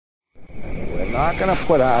not going to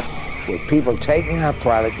put up with people taking our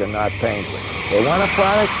product and not paying for it. They want a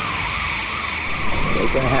product, they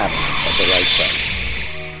can have it at the right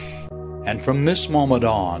price. And from this moment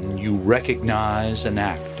on, you recognize and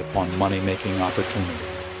act upon money-making opportunities.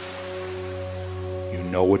 You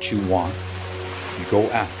know what you want, you go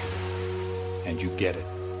after it, and you get it.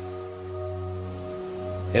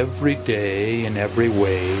 Every day, in every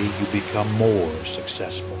way, you become more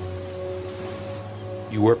successful.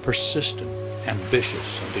 You are persistent,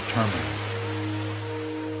 ambitious, and determined.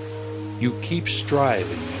 You keep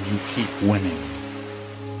striving and you keep winning.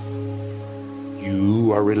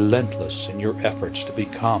 You are relentless in your efforts to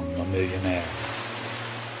become a millionaire.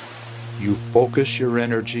 You focus your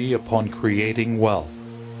energy upon creating wealth.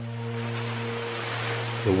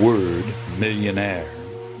 The word millionaire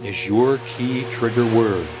is your key trigger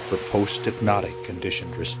word for post-hypnotic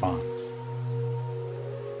conditioned response.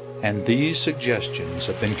 And these suggestions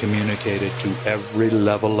have been communicated to every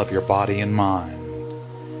level of your body and mind,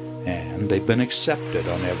 and they've been accepted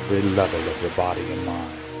on every level of your body and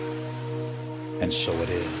mind. And so it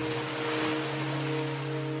is.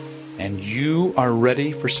 And you are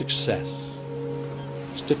ready for success.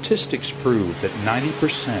 Statistics prove that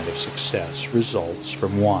 90% of success results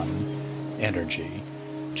from 1, energy,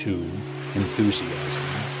 2, enthusiasm,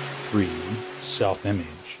 3,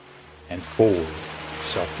 self-image, and 4,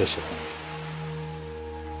 self-discipline.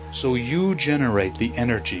 So you generate the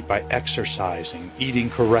energy by exercising, eating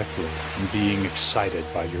correctly, and being excited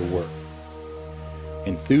by your work.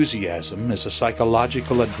 Enthusiasm is a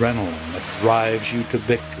psychological adrenaline that drives you to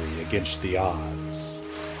victory against the odds,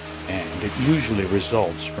 and it usually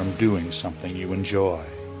results from doing something you enjoy.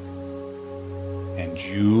 And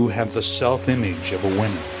you have the self-image of a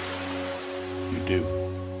winner. You do.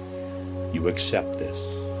 You accept this.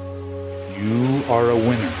 You are a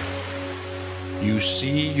winner. You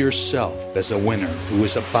see yourself as a winner who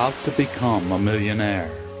is about to become a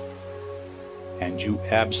millionaire. And you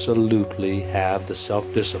absolutely have the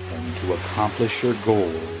self-discipline to accomplish your goal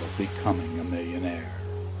of becoming a millionaire.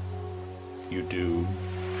 You do.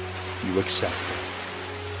 You accept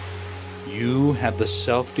it. You have the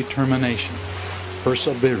self-determination,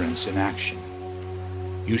 perseverance in action.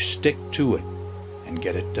 You stick to it and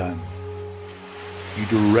get it done. You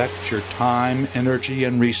direct your time, energy,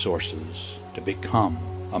 and resources to become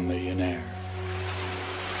a millionaire.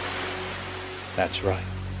 That's right.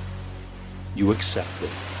 You accept it.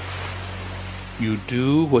 You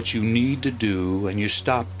do what you need to do, and you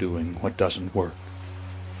stop doing what doesn't work.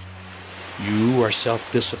 You are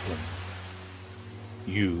self-disciplined.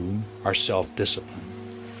 You are self-disciplined.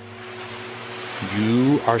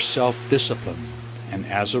 You are self-disciplined, and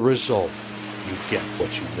as a result, you get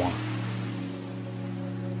what you want.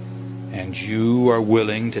 And you are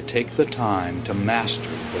willing to take the time to master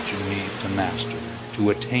what you need to master to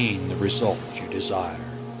attain the results you desire.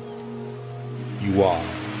 You are.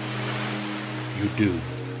 You do.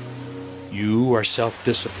 You are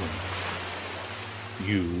self-disciplined.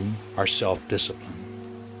 You are self-disciplined.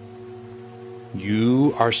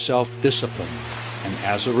 You are self-disciplined, and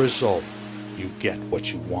as a result, you get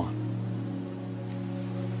what you want.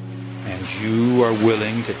 And you are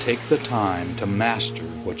willing to take the time to master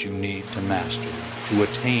what you need to master to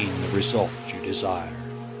attain the results you desire.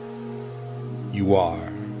 You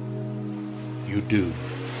are. You do.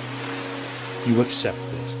 You accept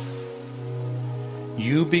this.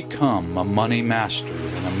 You become a money master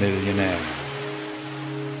and a millionaire.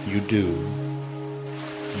 You do.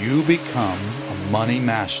 You become a money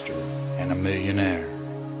master and a millionaire.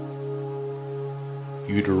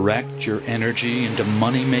 You direct your energy into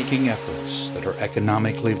money-making efforts that are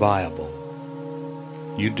economically viable.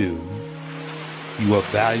 You do. You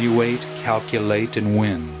evaluate, calculate, and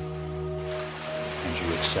win. And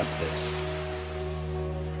you accept this.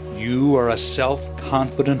 You are a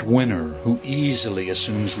self-confident winner who easily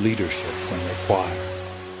assumes leadership when required.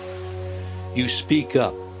 You speak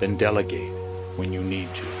up and delegate when you need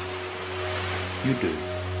to. You do.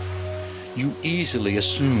 You easily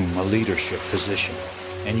assume a leadership position,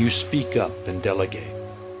 and you speak up and delegate.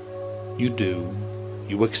 You do.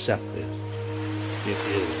 You accept this. It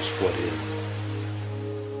is what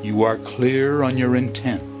is. You are clear on your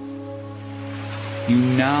intent. You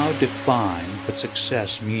now define what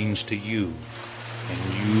success means to you,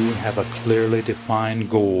 and you have a clearly defined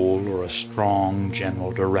goal or a strong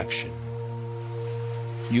general direction.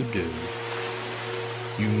 You do.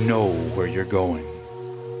 You know where you're going.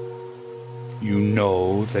 You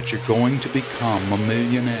know that you're going to become a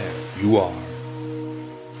millionaire. You are.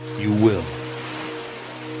 You will.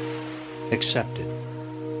 Accept it.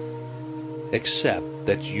 Accept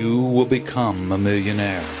that you will become a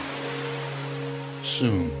millionaire.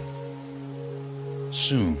 Soon,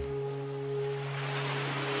 soon,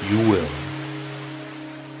 you will.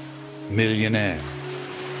 Millionaire,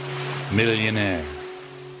 millionaire,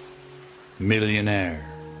 millionaire.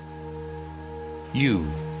 You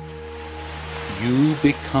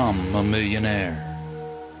become a millionaire.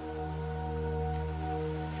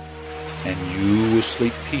 And you will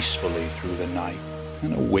sleep peacefully through the night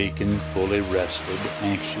and awaken fully rested,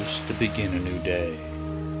 anxious to begin a new day,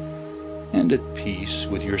 and at peace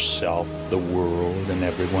with yourself, the world, and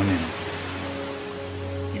everyone in it.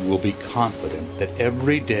 You will be confident that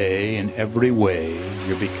every day in every way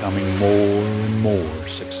you're becoming more and more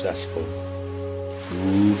successful,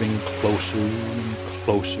 moving closer and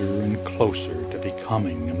closer and closer to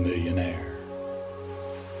becoming a millionaire.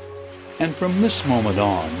 And from this moment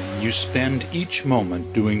on, you spend each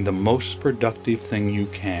moment doing the most productive thing you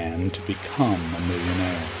can to become a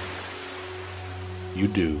millionaire. You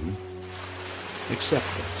do. Accept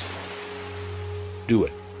this. Do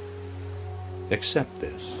it. Accept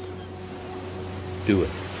this. Do it.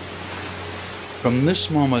 From this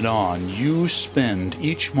moment on, you spend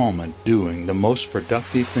each moment doing the most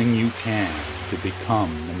productive thing you can to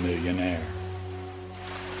become a millionaire.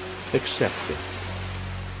 Accept it.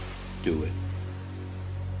 Do it.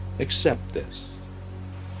 Accept this.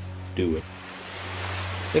 Do it.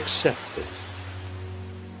 Accept this.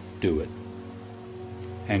 Do it.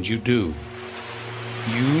 And you do.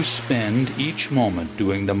 You spend each moment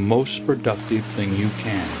doing the most productive thing you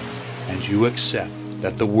can, and you accept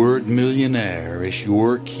that the word millionaire is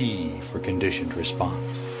your key for conditioned response.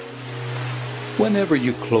 Whenever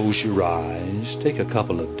you close your eyes, take a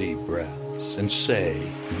couple of deep breaths and say,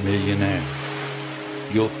 millionaire.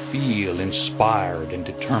 You'll feel inspired and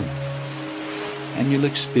determined, and you'll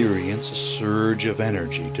experience a surge of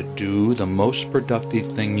energy to do the most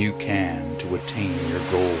productive thing you can to attain your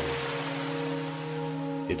goal.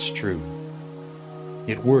 It's true.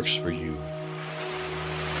 It works for you.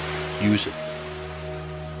 Use it.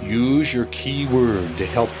 Use your key word to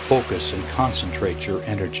help focus and concentrate your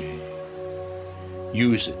energy.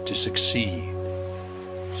 Use it to succeed.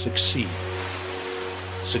 Succeed.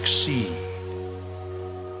 Succeed.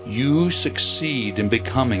 You succeed in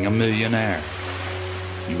becoming a millionaire.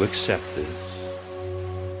 You accept this.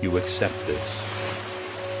 You accept this.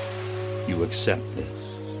 You accept this.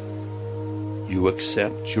 You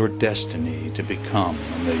accept your destiny to become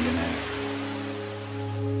a millionaire.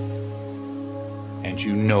 And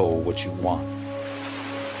you know what you want.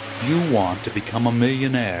 You want to become a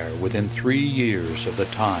millionaire within 3 years of the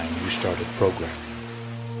time you started programming.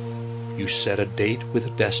 You set a date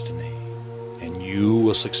with destiny, and you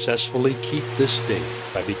will successfully keep this date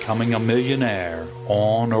by becoming a millionaire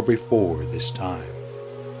on or before this time.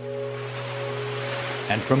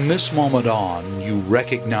 And from this moment on, you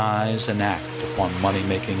recognize and act upon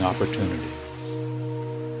money-making opportunities.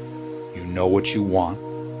 You know what you want,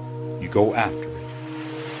 you go after it,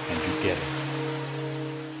 and you get it.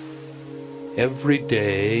 Every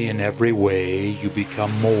day in every way, you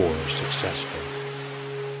become more successful.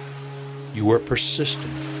 You are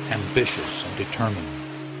persistent, ambitious, and determined.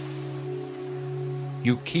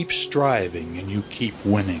 You keep striving and you keep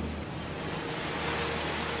winning.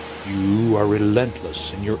 You are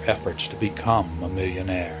relentless in your efforts to become a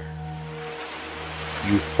millionaire.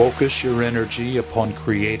 You focus your energy upon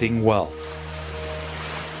creating wealth.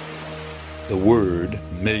 The word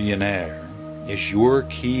millionaire is your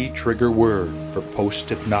key trigger word for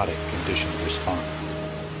post-hypnotic conditioned response.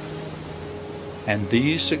 And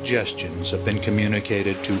these suggestions have been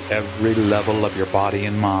communicated to every level of your body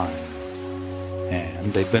and mind.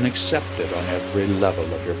 And they've been accepted on every level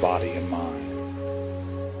of your body and mind.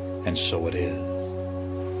 And so it is.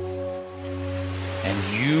 And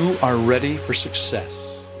you are ready for success.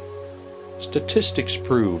 Statistics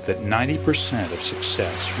prove that 90% of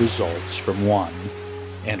success results from 1,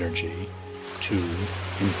 energy, 2,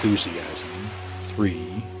 enthusiasm,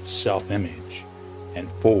 3, self-image, and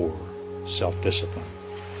 4, self-discipline.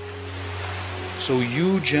 So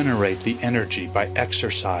you generate the energy by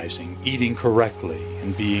exercising, eating correctly,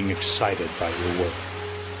 and being excited by your work.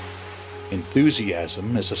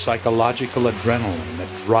 Enthusiasm is a psychological adrenaline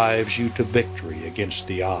that drives you to victory against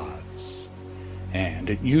the odds, and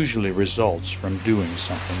it usually results from doing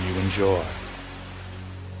something you enjoy.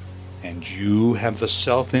 And you have the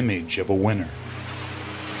self-image of a winner.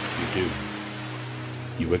 You do.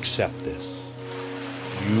 You accept this.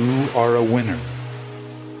 You are a winner.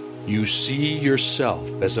 You see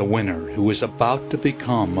yourself as a winner who is about to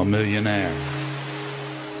become a millionaire.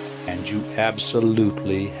 And you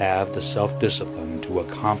absolutely have the self-discipline to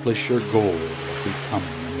accomplish your goal of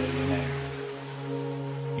becoming a millionaire.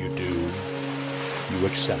 You do. You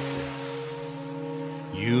accept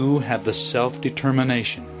it. You have the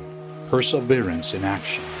self-determination, perseverance in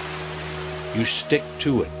action. You stick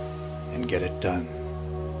to it and get it done.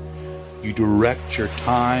 You direct your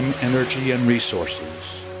time, energy, and resources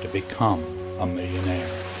to become a millionaire.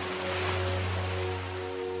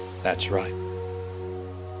 That's right.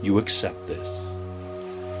 You accept this.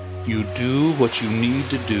 You do what you need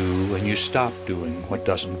to do, and you stop doing what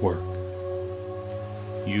doesn't work.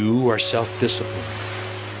 You are self-disciplined.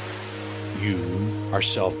 You are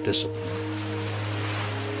self-disciplined.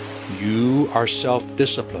 You are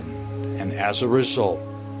self-disciplined, and as a result,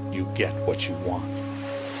 you get what you want.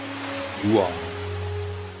 You are.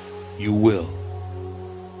 You will.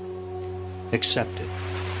 Accept it.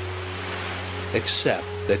 Accept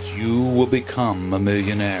that you will become a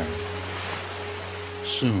millionaire.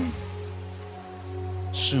 Soon.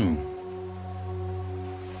 Soon.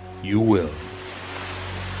 You will.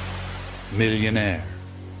 Millionaire.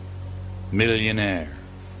 Millionaire.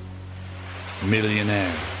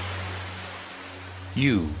 Millionaire.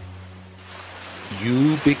 You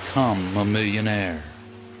become a millionaire.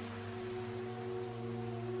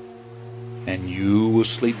 And you will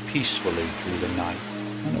sleep peacefully through the night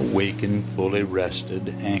and awaken fully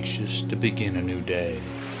rested, anxious to begin a new day,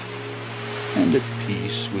 and at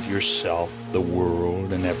peace with yourself, the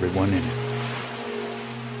world, and everyone in it.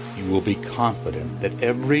 You will be confident that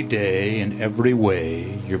every day in every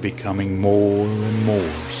way you're becoming more and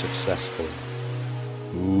more successful,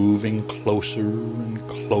 moving closer and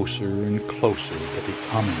closer and closer to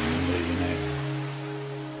becoming a millionaire.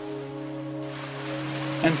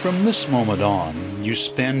 And from this moment on, you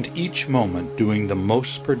spend each moment doing the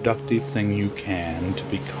most productive thing you can to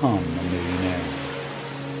become a millionaire.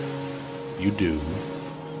 You do.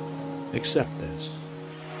 Accept this.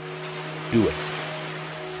 Do it.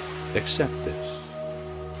 Accept this.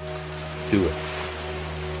 Do it.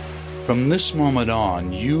 From this moment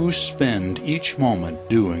on, you spend each moment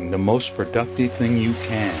doing the most productive thing you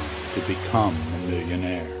can to become a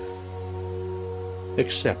millionaire.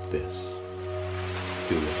 Accept this.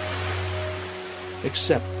 Do it.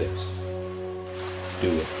 Accept this. Do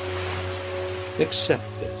it. Accept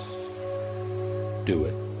this. Do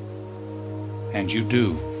it. And you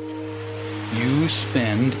do. You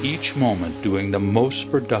spend each moment doing the most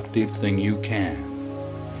productive thing you can.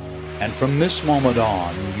 And from this moment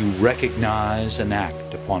on, you recognize and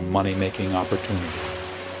act upon money-making opportunities.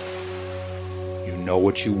 You know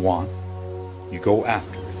what you want, you go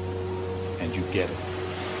after it, and you get it.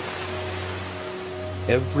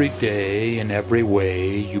 Every day in every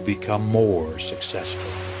way, you become more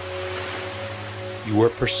successful. You are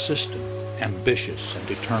persistent, ambitious, and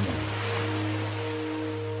determined.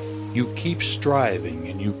 You keep striving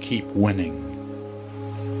and you keep winning.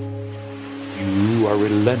 You are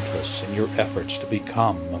relentless in your efforts to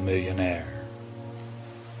become a millionaire.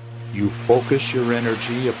 You focus your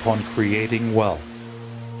energy upon creating wealth.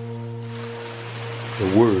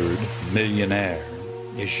 The word millionaire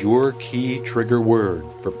is your key trigger word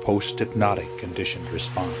for post-hypnotic conditioned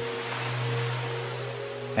response.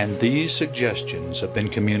 And these suggestions have been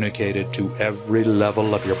communicated to every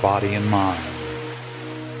level of your body and mind,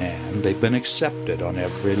 and they've been accepted on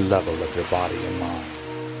every level of your body and mind.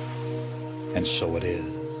 And so it is.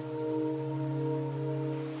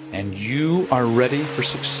 And you are ready for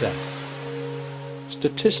success.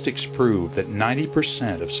 Statistics prove that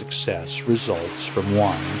 90% of success results from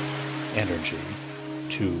 1, energy,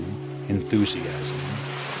 2, enthusiasm,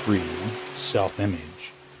 3,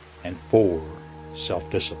 self-image, and 4,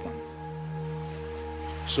 self-discipline.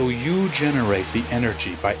 So you generate the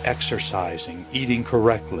energy by exercising, eating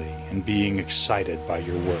correctly, and being excited by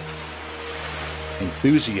your work.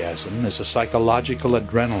 Enthusiasm is a psychological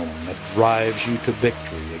adrenaline that drives you to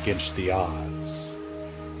victory against the odds,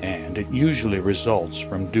 and it usually results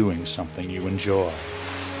from doing something you enjoy.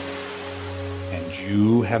 And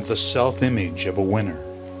you have the self-image of a winner.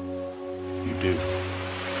 You do.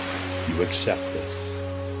 You accept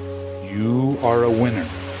this. You are a winner.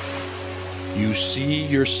 You see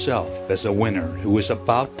yourself as a winner who is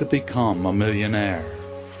about to become a millionaire.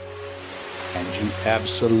 And you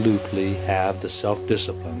absolutely have the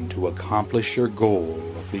self-discipline to accomplish your goal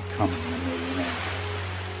of becoming a millionaire.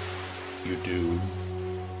 You do.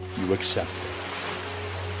 You accept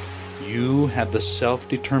it. You have the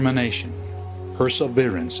self-determination,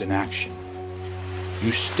 perseverance in action.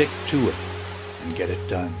 You stick to it and get it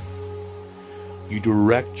done. You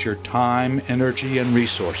direct your time, energy, and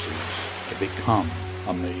resources to become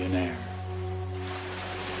a millionaire.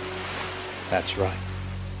 That's right.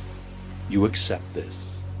 You accept this.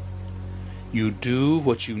 You do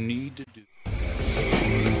what you need to do.